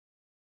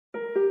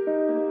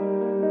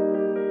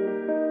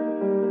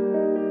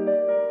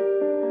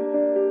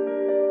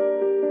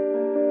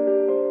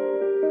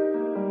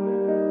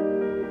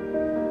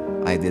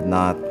did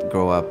not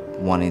grow up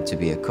wanting to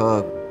be a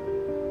cook.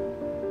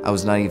 I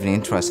was not even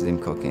interested in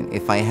cooking.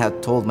 If I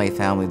had told my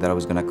family that I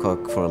was gonna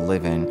cook for a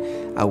living,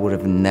 I would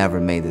have never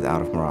made it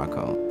out of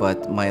Morocco.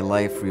 But my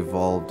life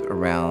revolved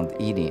around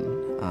eating,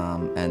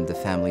 and the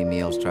family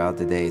meals throughout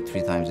the day,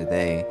 3 times a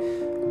day,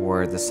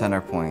 were the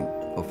center point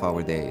of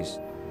our days.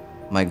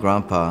 My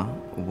grandpa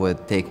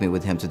would take me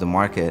with him to the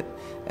market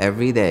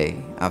every day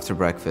after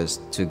breakfast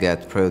to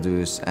get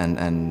produce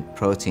and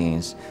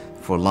proteins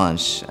for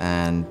lunch,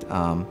 and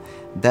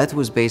that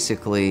was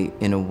basically,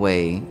 in a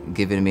way,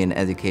 giving me an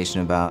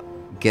education about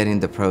getting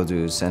the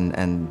produce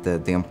and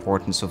the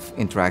importance of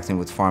interacting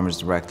with farmers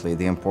directly,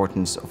 the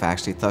importance of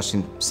actually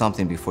touching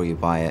something before you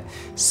buy it,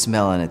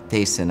 smelling it,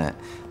 tasting it.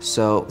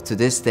 So to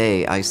this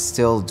day, I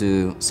still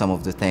do some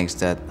of the things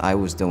that I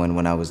was doing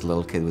when I was a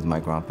little kid with my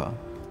grandpa.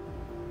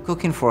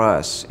 Cooking for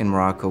us in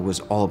Morocco was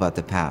all about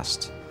the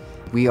past.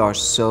 We are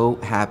so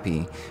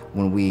happy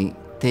when we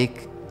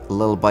take a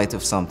little bite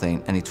of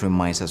something and it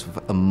reminds us of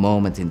a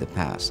moment in the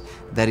past.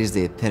 That is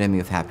the epitome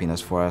of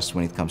happiness for us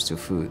when it comes to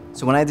food.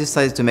 So when I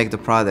decided to make the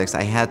products,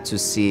 I had to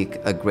seek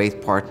a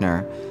great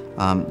partner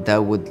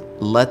that would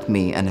let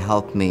me and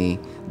help me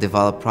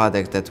develop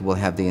products that will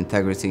have the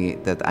integrity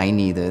that I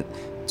needed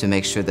to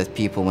make sure that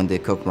people, when they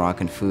cook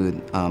Moroccan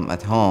food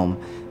at home,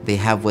 they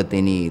have what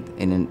they need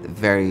in a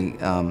very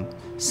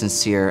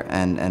sincere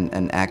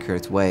and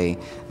accurate way.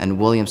 And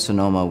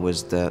Williams-Sonoma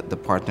was the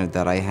partner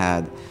that I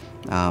had,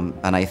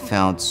 and I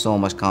found so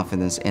much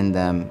confidence in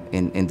them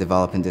in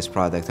developing this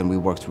product, and we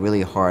worked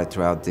really hard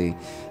throughout the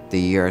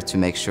year to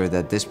make sure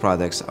that these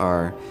products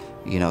are,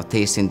 you know,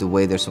 tasting the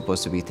way they're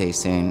supposed to be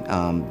tasting.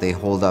 They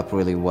hold up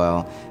really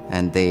well,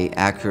 and they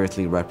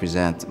accurately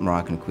represent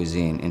Moroccan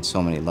cuisine in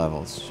so many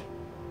levels.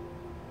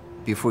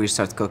 Before you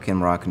start cooking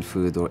Moroccan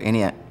food or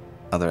any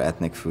other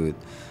ethnic food,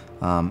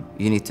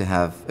 you need to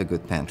have a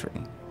good pantry.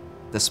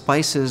 The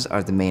spices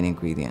are the main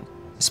ingredient.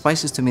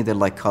 Spices, to me, they're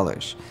like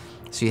colors.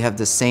 So you have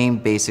the same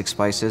basic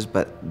spices,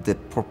 but the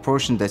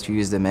proportion that you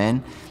use them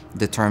in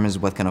determines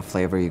what kind of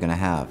flavor you're gonna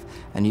have.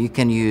 And you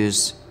can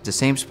use the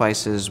same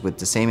spices with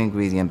the same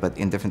ingredient, but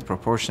in different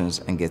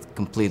proportions, and get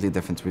completely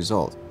different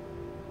results.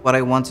 What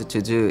I wanted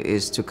to do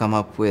is to come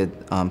up with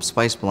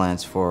spice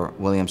blends for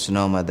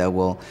Williams-Sonoma that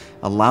will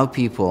allow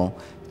people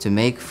to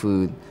make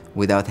food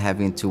without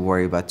having to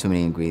worry about too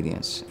many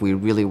ingredients. We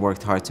really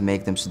worked hard to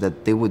make them so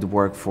that they would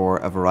work for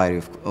a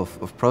variety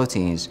of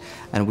proteins.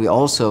 And we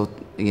also,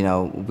 you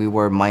know, we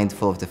were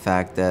mindful of the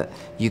fact that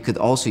you could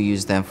also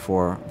use them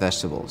for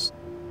vegetables.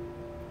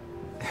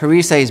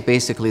 Harissa is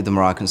basically the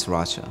Moroccan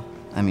sriracha.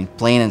 I mean,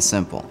 plain and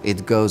simple.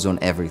 It goes on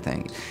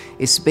everything.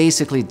 It's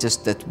basically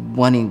just that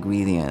one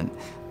ingredient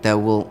that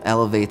will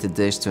elevate the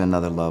dish to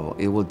another level.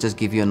 It will just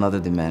give you another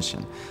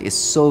dimension. It's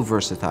so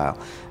versatile,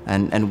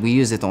 and we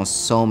use it on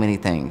so many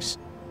things.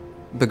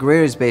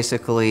 Bagrir is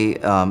basically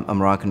a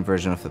Moroccan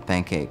version of a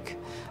pancake,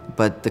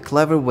 but the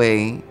clever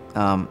way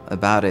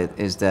about it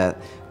is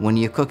that when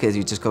you cook it,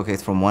 you just cook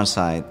it from one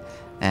side,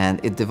 and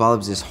it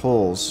develops these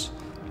holes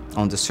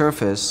on the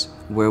surface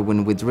where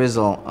when we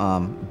drizzle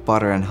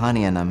butter and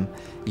honey in them,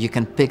 you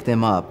can pick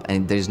them up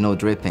and there's no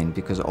dripping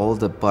because all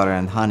the butter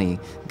and honey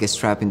gets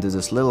trapped into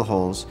those little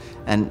holes.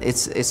 And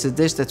it's a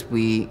dish that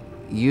we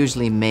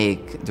usually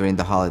make during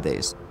the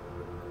holidays.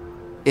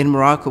 In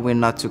Morocco, we're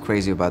not too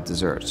crazy about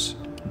desserts,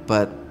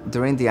 but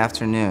during the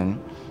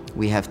afternoon,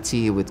 we have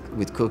tea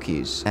with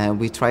cookies, and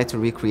we try to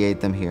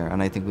recreate them here.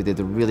 And I think we did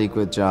a really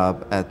good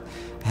job at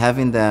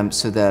having them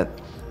so that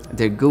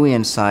they're gooey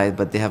inside,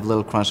 but they have a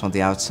little crunch on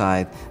the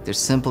outside. They're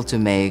simple to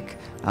make,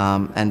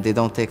 and they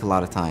don't take a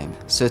lot of time.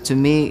 So to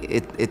me,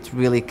 it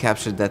really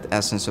captured that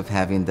essence of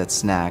having that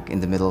snack in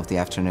the middle of the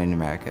afternoon in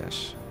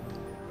Marrakesh.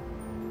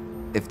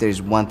 If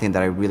there's one thing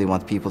that I really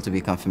want people to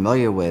become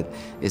familiar with,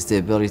 is the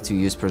ability to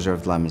use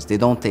preserved lemons. They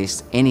don't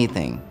taste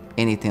anything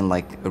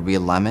like a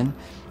real lemon,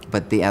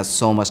 but they add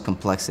so much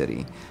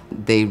complexity.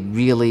 They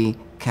really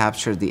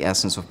capture the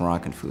essence of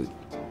Moroccan food.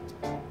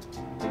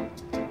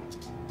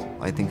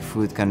 I think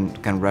food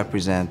can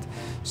represent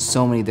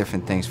so many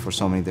different things for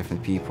so many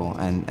different people,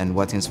 and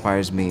what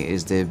inspires me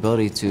is the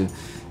ability to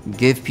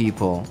give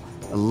people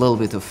a little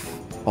bit of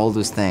all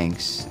those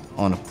things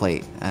on a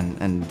plate,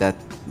 and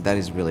that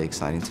is really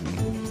exciting to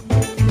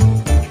me.